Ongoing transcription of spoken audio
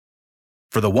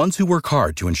For the ones who work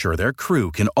hard to ensure their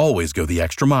crew can always go the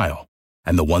extra mile,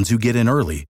 and the ones who get in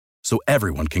early so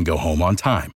everyone can go home on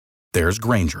time, there's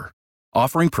Grainger,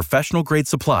 offering professional-grade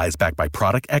supplies backed by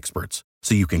product experts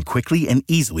so you can quickly and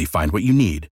easily find what you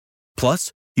need.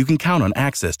 Plus, you can count on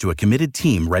access to a committed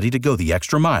team ready to go the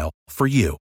extra mile for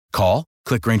you. Call,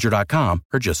 click Grainger.com,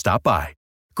 or just stop by.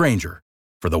 Grainger,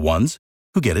 for the ones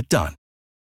who get it done.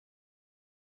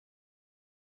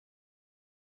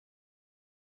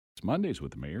 It's Mondays with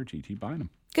the Mayor, G.T.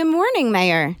 Bynum. Good morning,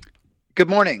 Mayor. Good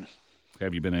morning.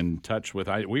 Have you been in touch with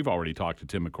we've already talked to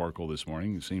Tim McCorkle this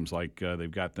morning. It seems like they've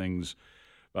got things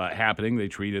happening. They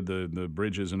treated the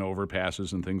bridges and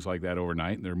overpasses and things like that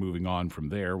overnight, and they're moving on from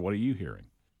there. What are you hearing?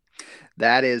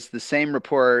 That is the same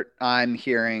report I'm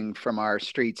hearing from our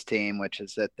streets team, which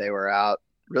is that they were out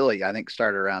really, I think,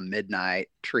 started around midnight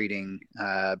treating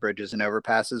bridges and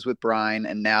overpasses with brine,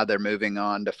 and now they're moving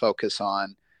on to focus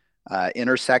on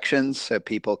intersections so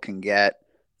people can get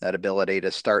that ability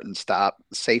to start and stop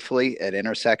safely at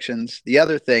intersections. The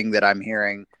other thing that I'm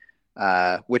hearing,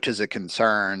 which is a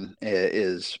concern,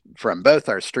 is from both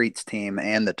our streets team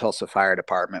and the Tulsa Fire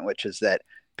Department, which is that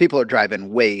people are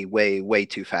driving way, way, way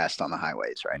too fast on the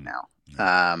highways right now.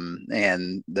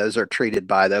 And those are treated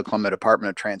by the Oklahoma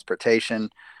Department of Transportation.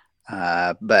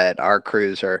 But our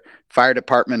fire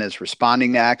department is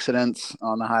responding to accidents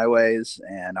on the highways,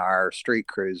 and our street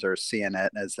crews are seeing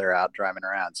it as they're out driving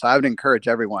around. So I would encourage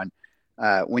everyone,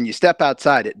 when you step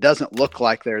outside, it doesn't look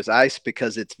like there's ice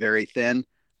because it's very thin,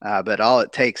 but all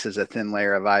it takes is a thin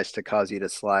layer of ice to cause you to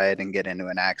slide and get into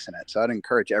an accident. So I'd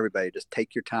encourage everybody, just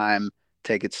take your time,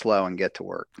 take it slow, and get to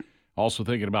work. Also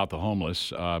thinking about the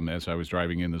homeless, as I was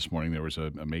driving in this morning, there was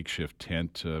a makeshift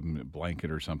tent,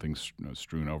 blanket or something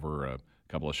strewn over a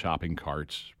couple of shopping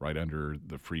carts right under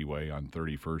the freeway on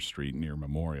 31st Street near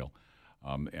Memorial.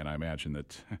 And I imagine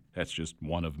that's just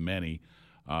one of many.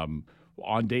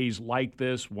 On days like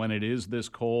this, when it is this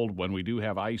cold, when we do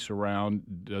have ice around,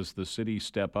 does the city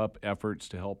step up efforts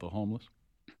to help the homeless?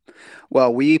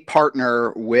 Well, we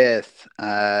partner with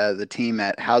the team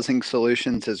at Housing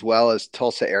Solutions as well as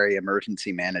Tulsa Area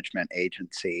Emergency Management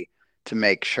Agency to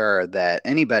make sure that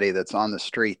anybody that's on the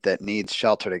street that needs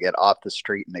shelter to get off the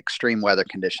street in extreme weather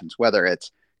conditions, whether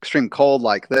it's extreme cold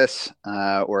like this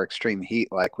or extreme heat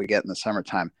like we get in the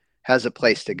summertime, has a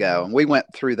place to go. And we went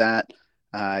through that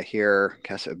here, I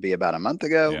guess it would be about a month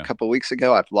ago, a couple of weeks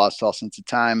ago. I've lost all sense of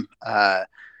time.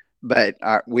 But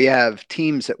we have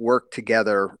teams that work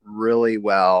together really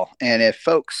well. And if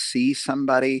folks see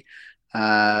somebody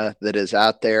that is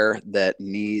out there that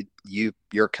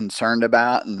you're concerned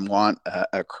about and want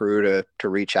a crew to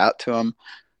reach out to them,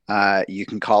 you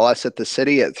can call us at the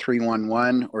city at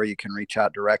 311, or you can reach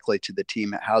out directly to the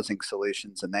team at Housing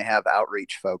Solutions, and they have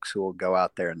outreach folks who will go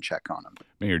out there and check on them.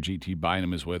 Mayor G.T.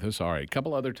 Bynum is with us. All right, a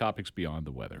couple other topics beyond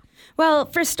the weather. Well,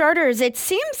 for starters, it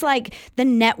seems like the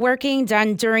networking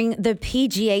done during the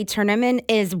PGA tournament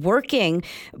is working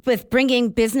with bringing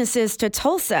businesses to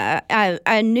Tulsa.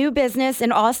 A new business,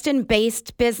 an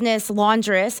Austin-based business,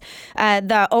 Laundress.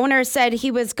 The owner said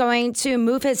he was going to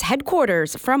move his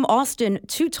headquarters from Austin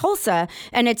to Tulsa,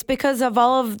 and it's because of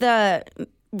all of the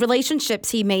relationships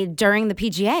he made during the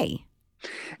PGA.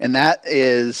 And that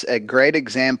is a great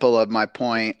example of my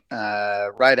point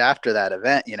right after that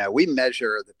event. We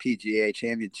measure the PGA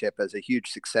Championship as a huge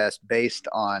success based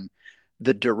on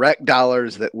the direct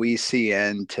dollars that we see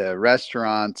into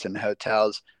restaurants and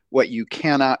hotels. What you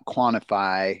cannot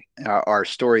quantify are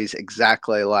stories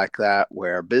exactly like that,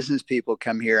 where business people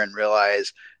come here and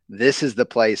realize this is the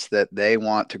place that they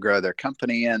want to grow their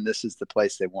company in. This is the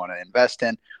place they want to invest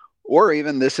in. Or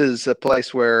even this is a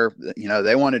place where,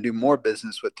 they want to do more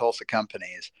business with Tulsa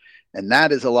companies. And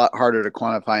that is a lot harder to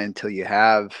quantify until you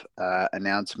have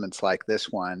announcements like this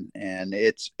one. And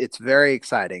it's very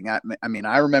exciting. I mean,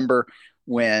 I remember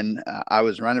when I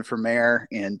was running for mayor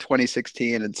in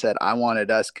 2016 and said I wanted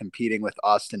us competing with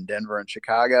Austin, Denver, and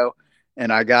Chicago.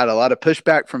 And I got a lot of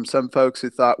pushback from some folks who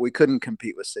thought we couldn't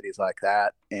compete with cities like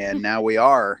that. And now we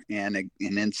are. And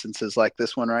in instances like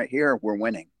this one right here, we're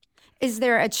winning. Is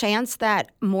there a chance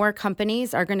that more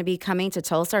companies are going to be coming to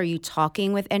Tulsa? Are you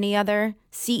talking with any other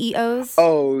CEOs?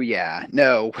 Oh, yeah.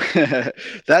 No,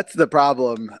 that's the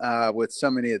problem with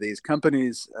so many of these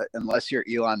companies. Unless you're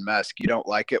Elon Musk, you don't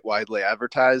like it widely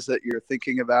advertised that you're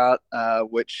thinking about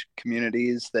which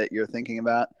communities that you're thinking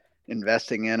about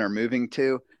investing in or moving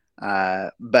to.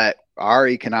 But our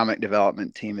economic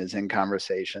development team is in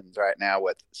conversations right now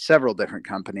with several different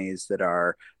companies that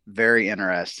are very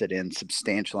interested in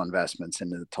substantial investments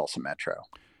into the Tulsa Metro.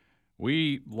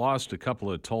 We lost a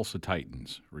couple of Tulsa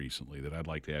Titans recently that I'd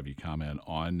like to have you comment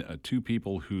on. Two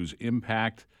people whose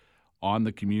impact on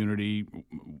the community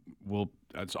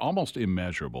it's almost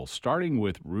immeasurable, starting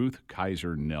with Ruth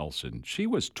Kaiser Nelson. She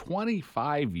was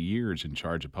 25 years in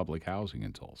charge of public housing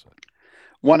in Tulsa.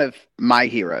 One of my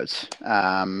heroes.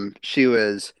 She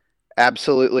was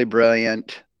absolutely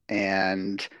brilliant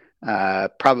and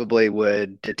probably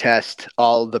would detest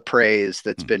all the praise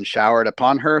that's been showered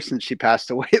upon her since she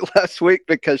passed away last week,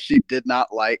 because she did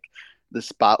not like the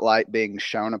spotlight being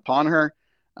shown upon her.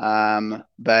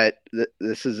 But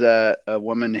this is a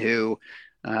woman who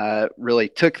really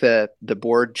took the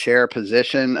board chair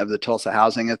position of the Tulsa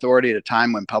Housing Authority at a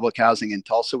time when public housing in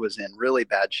Tulsa was in really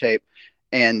bad shape,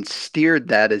 and steered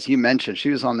that. As you mentioned, she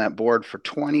was on that board for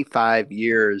 25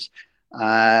 years,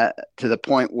 to the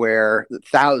point where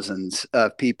thousands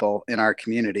of people in our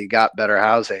community got better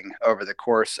housing over the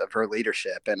course of her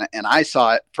leadership. And I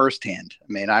saw it firsthand.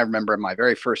 I mean, I remember my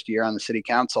very first year on the city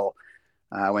council,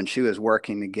 when she was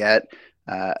working to get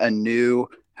a new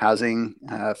housing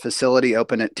facility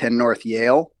open at 10 North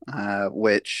Yale,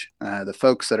 which the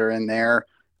folks that are in there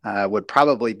would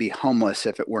probably be homeless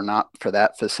if it were not for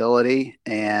that facility.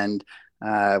 And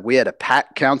we had a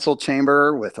packed council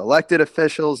chamber with elected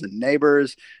officials and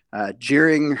neighbors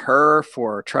jeering her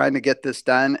for trying to get this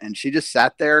done. And she just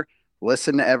sat there,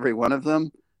 listened to every one of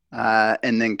them,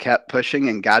 and then kept pushing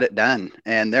and got it done.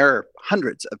 And there are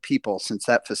hundreds of people since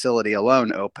that facility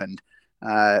alone opened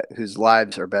whose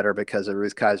lives are better because of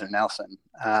Ruth Kaiser Nelson.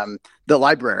 The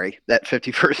library, that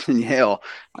 51st and Yale,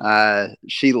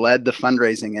 she led the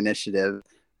fundraising initiative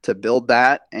to build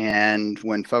that. And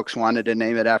when folks wanted to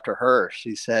name it after her,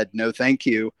 she said, no, thank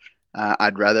you.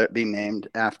 I'd rather it be named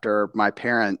after my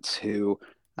parents who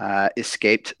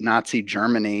escaped Nazi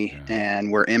Germany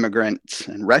and were immigrants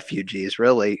and refugees,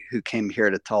 really, who came here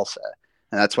to Tulsa.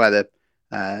 And that's why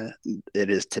it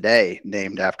is today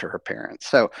named after her parents.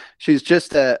 So she's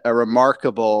just a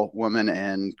remarkable woman.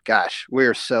 And gosh,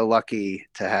 we're so lucky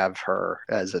to have her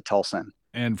as a Tulsan.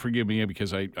 And forgive me,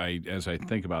 because I as I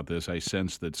think about this, I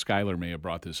sense that Skylar may have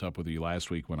brought this up with you last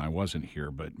week when I wasn't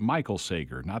here, but Michael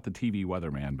Sager, not the TV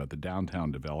weatherman, but the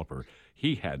downtown developer,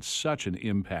 he had such an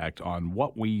impact on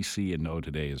what we see and know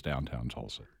today as downtown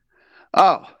Tulsa.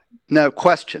 Oh, no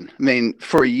question. I mean,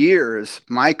 for years,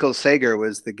 Michael Sager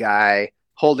was the guy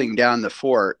holding down the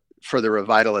fort for the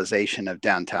revitalization of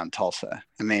downtown Tulsa.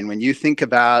 I mean, when you think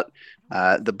about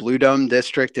the Blue Dome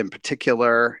district in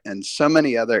particular, and so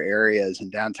many other areas in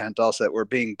downtown Tulsa that were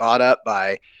being bought up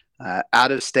by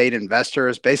out-of-state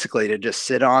investors, basically to just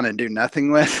sit on and do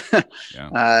nothing with,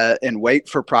 and wait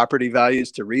for property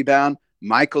values to rebound.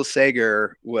 Michael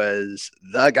Sager was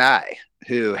the guy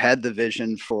who had the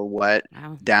vision for what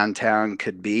downtown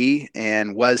could be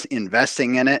and was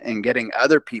investing in it and getting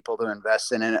other people to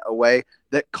invest in it a way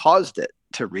that caused it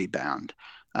to rebound.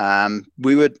 I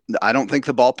don't think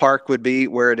the ballpark would be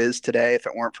where it is today if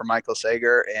it weren't for Michael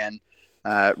Sager. And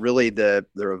really the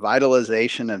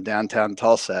revitalization of downtown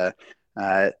Tulsa,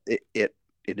 it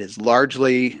is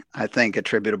largely, I think,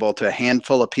 attributable to a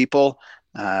handful of people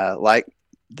like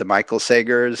the Michael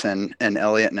Sagers and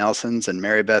Elliot Nelsons and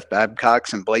Mary Beth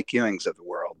Babcocks and Blake Ewings of the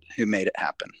world who made it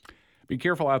happen. Be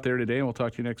careful out there today, and we'll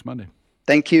talk to you next Monday.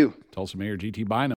 Thank you. Tulsa Mayor G.T. Bynum.